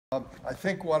I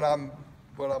think what I'm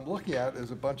looking at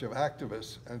is a bunch of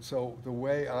activists, and so the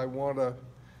way I want to,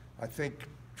 I think,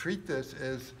 treat this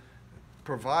is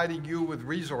providing you with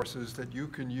resources that you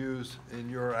can use in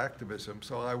your activism.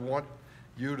 So I want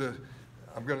you to,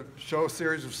 I'm going to show a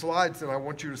series of slides, and I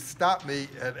want you to stop me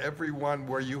at every one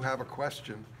where you have a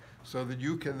question so that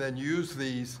you can then use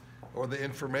these or the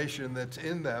information that's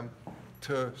in them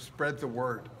to spread the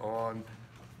word on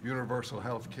universal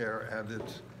health care and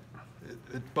its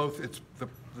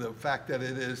the fact that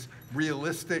it is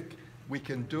realistic, we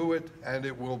can do it, and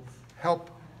it will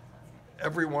help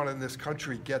everyone in this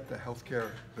country get the health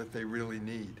care that they really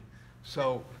need.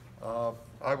 So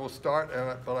I will start,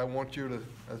 but I want you to,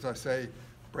 as I say,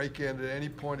 break in at any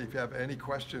point if you have any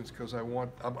questions, because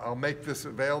I'll make this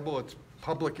available. It's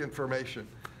public information,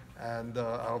 and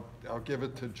I'll give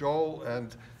it to Joel,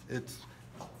 and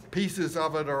pieces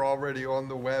of it are already on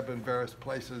the web in various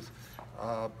places.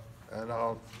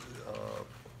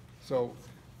 So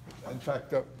in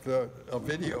fact, a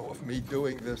video of me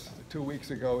doing this 2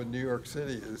 weeks ago in New York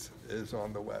City is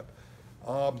on the web.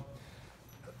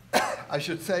 I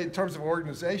should say, in terms of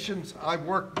organizations, I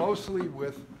work mostly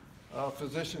with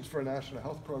Physicians for a National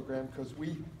Health Program, because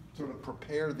we sort of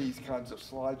prepare these kinds of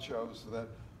slideshows that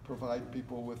provide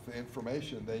people with the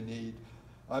information they need.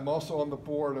 I'm also on the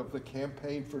board of the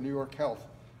Campaign for New York Health,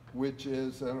 which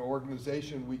is an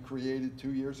organization we created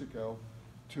 2 years ago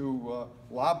to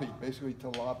basically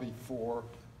lobby for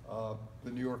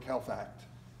the New York Health Act,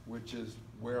 which is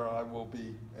where I will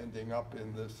be ending up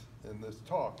in this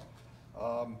talk.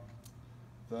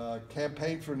 The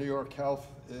Campaign for New York Health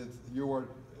is,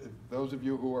 those of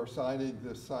you who are signing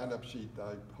this sign-up sheet,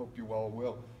 I hope you all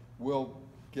will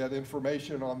get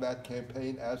information on that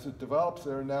campaign as it develops.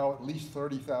 There are now at least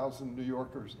 30,000 New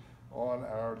Yorkers on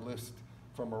our list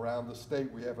from around the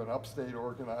state. We have an upstate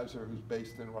organizer who's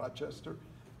based in Rochester,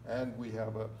 and we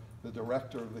have the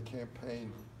director of the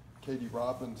campaign, Katie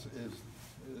Robbins,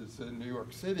 is in New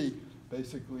York City,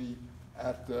 basically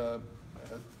at the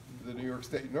New York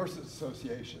State Nurses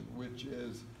Association, which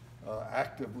is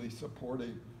actively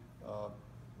supporting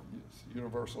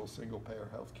universal single-payer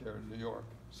health care in New York.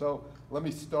 So let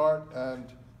me start, and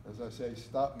as I say,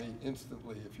 stop me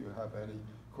instantly if you have any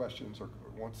questions or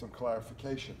want some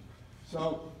clarification.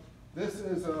 So this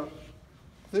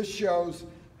shows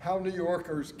how New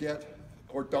Yorkers get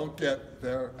or don't get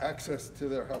their access to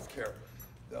their health care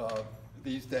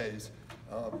these days.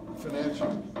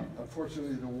 Financial,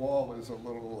 unfortunately the wall is a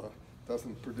little,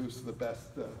 doesn't produce the best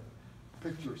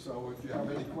picture, so if you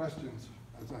have any questions,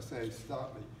 as I say,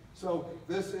 stop me. So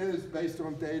this is based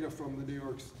on data from the New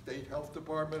York State Health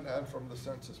Department and from the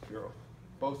Census Bureau,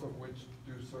 both of which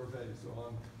do surveys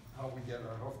on how we get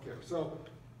our health care. So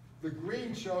the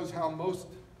green shows how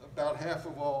about half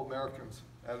of all Americans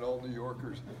and all New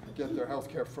Yorkers get their health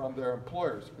care from their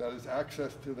employers. That is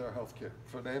access to their health care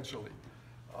financially.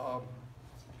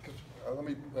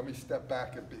 Let me step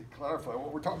back and clarify.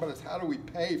 What we're talking about is how do we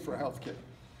pay for health care?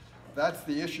 That's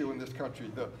the issue in this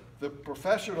country. The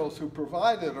professionals who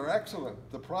provide it are excellent.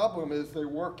 The problem is they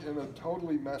work in a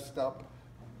totally messed up,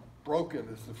 broken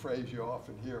is the phrase you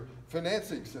often hear,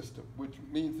 financing system, which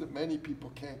means that many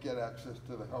people can't get access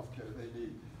to the health care they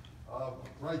need.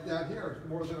 Right down here,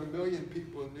 more than 1 million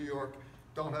people in New York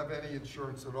don't have any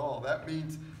insurance at all. That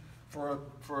means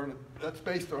that's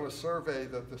based on a survey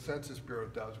that the Census Bureau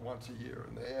does once a year,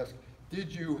 and they ask,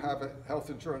 did you have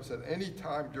health insurance at any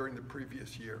time during the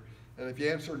previous year? And if you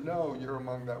answer no, you're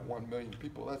among that 1 million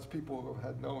people. That's people who have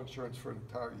had no insurance for an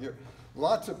entire year.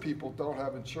 Lots of people don't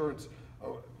have insurance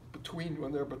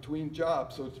when they're between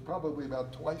jobs, so it's probably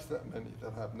about twice that many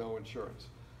that have no insurance.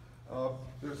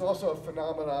 There's also a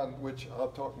phenomenon which I'll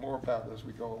talk more about as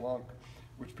we go along,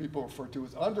 which people refer to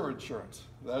as underinsurance.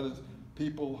 That is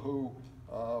people who,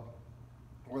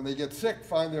 when they get sick,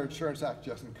 find their insurance act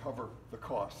doesn't cover the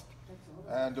cost.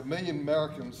 And 1 million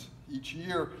Americans each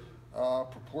year,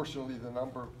 proportionally the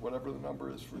number, whatever the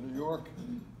number is for New York,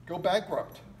 go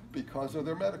bankrupt because of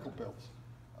their medical bills.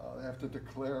 They have to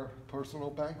declare personal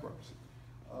bankruptcy.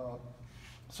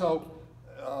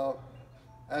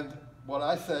 And what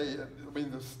I say, I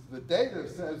mean, the data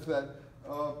says that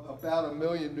about 1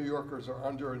 million New Yorkers are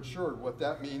underinsured. What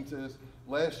that means is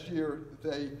last year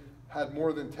they had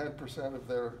more than 10% of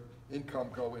their income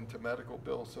go into medical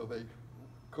bills, so they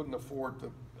couldn't afford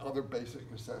the other basic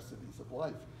necessities of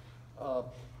life.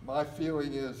 My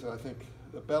feeling is, I think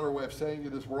the better way of saying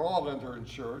it is we're all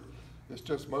underinsured. It's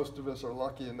just most of us are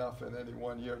lucky enough in any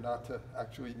one year not to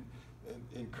actually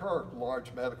incur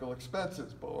large medical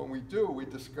expenses. But when we do, we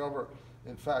discover,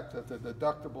 in fact, that the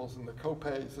deductibles and the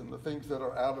copays and the things that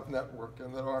are out of network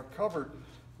and that aren't covered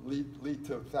lead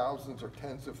to thousands or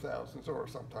tens of thousands or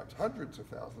sometimes hundreds of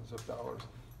thousands of dollars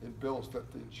in bills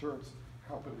that the insurance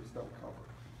companies don't cover.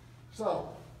 So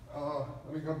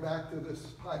let me go back to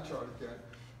this pie chart again.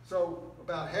 So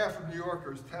about half of New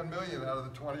Yorkers, 10 million out of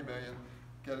the 20 million,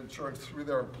 get insurance through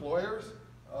their employers.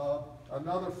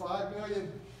 Another 5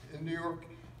 million in New York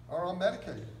are on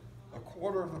Medicaid. A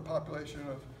quarter of the population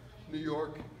of New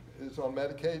York is on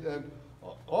Medicaid, and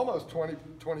almost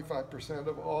 25%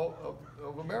 of all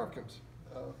of Americans.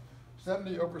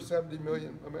 Over 70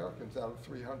 million Americans out of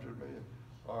 300 million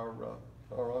are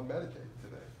on Medicaid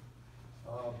today.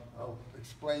 I'll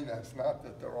explain that. It's not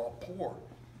that they're all poor.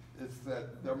 It's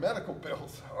that their medical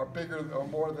bills are bigger or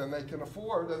more than they can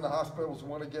afford, and the hospitals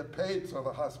want to get paid, so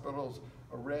the hospitals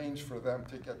arrange for them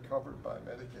to get covered by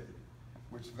Medicaid,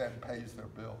 which then pays their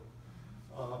bill.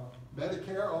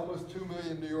 Medicare, almost 2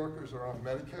 million New Yorkers are on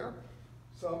Medicare.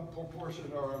 Some proportion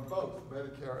are on both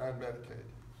Medicare and Medicaid.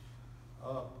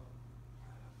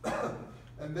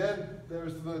 And then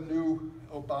there's the new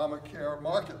Obamacare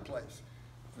marketplace.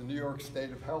 The New York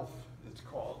State of Health, it's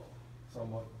called,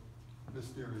 somewhat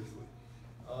mysteriously.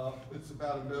 It's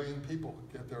about 1 million people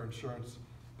get their insurance,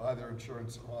 buy their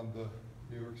insurance on the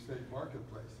New York State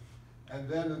marketplace. And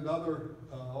then another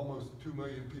almost 2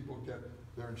 million people get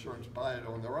their insurance, buy it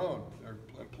on their own. Their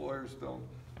employers don't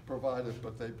provide it,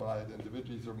 but they buy it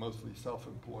individually. These are mostly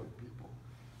self-employed people.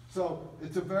 So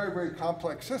it's a very, very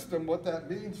complex system. What that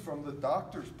means from the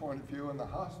doctor's point of view and the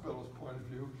hospital's point of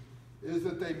view is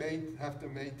that they have to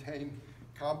maintain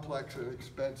complex and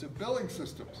expensive billing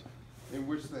systems in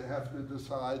which they have to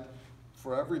decide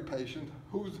for every patient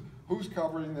who's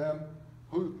covering them,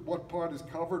 what part is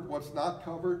covered, what's not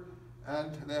covered,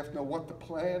 and they have to know what the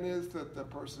plan is that the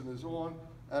person is on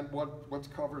and what's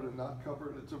covered and not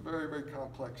covered. It's a very, very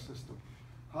complex system.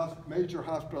 Major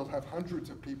hospitals have hundreds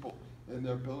of people in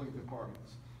their billing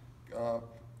departments.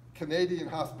 Canadian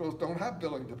hospitals don't have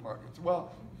billing departments.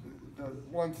 Well, the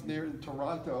ones near in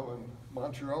Toronto and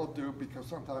Montreal do, because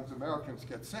sometimes Americans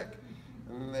get sick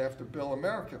and then they have to bill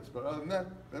Americans. But other than that,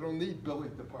 they don't need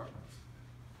billing departments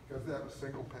because they have a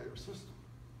single payer system.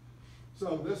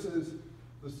 So this is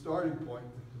the starting point,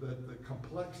 that the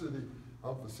complexity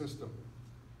of the system.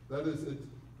 That is,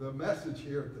 the message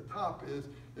here at the top is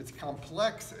it's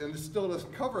complex and it still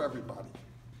doesn't cover everybody.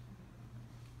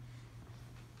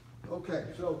 Okay,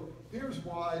 so here's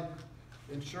why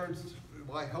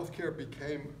why healthcare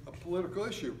became a political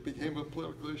issue. It became a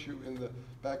political issue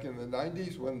back in the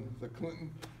 90s when the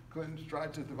Clintons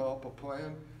tried to develop a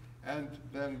plan, and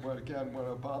then when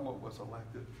Obama was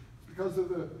elected. Because of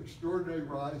the extraordinary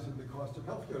rise in the cost of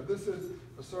healthcare. This is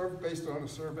based on a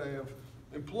survey of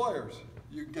employers.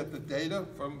 You get the data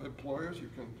from employers, you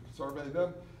can survey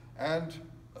them, and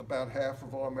about half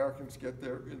of all Americans get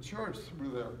their insurance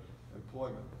through their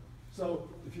employment. So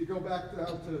if you go back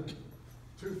down to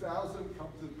 2000, come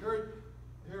to the period,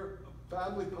 here, a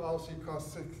family policy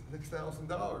cost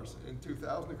 $6,000. In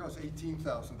 2000, it costs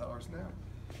 $18,000 now.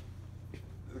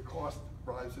 The cost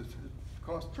rises, the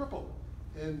cost tripled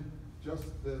in just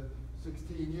the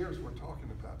 16 years we're talking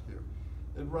about here.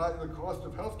 And the cost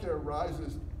of healthcare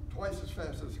rises twice as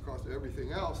fast as the cost of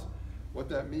everything else. What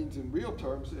that means in real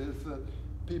terms is that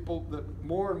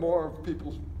more and more of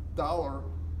people's dollar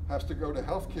has to go to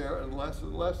healthcare and less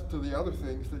to the other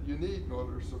things that you need in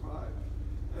order to survive.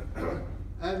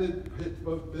 And it hits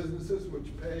both businesses,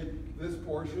 which pay this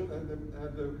portion, and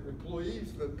the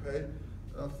employees that pay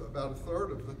about a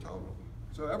third of the total.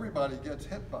 So everybody gets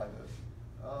hit by this.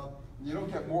 You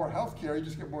don't get more healthcare, you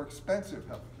just get more expensive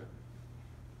healthcare.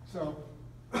 So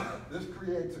this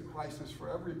creates a crisis for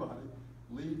everybody,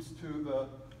 led to the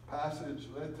passage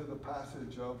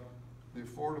of the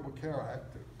Affordable Care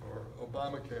Act, or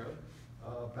Obamacare,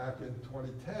 back in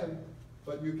 2010.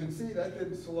 But you can see that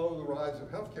didn't slow the rise of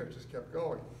healthcare, it just kept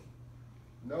going.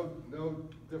 No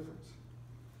difference.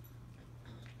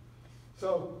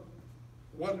 So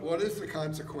what is the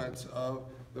consequence of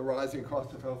the rising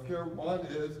cost of healthcare? One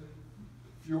is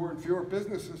fewer and fewer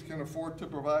businesses can afford to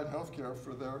provide healthcare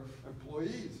for their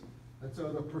employees. And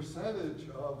so the percentage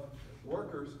of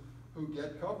workers who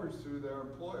get coverage through their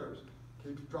employers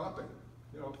keeps dropping,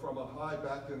 from a high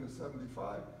back in the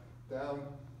 75 down,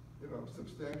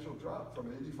 substantial drop from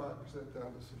 85%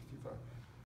 down to 65.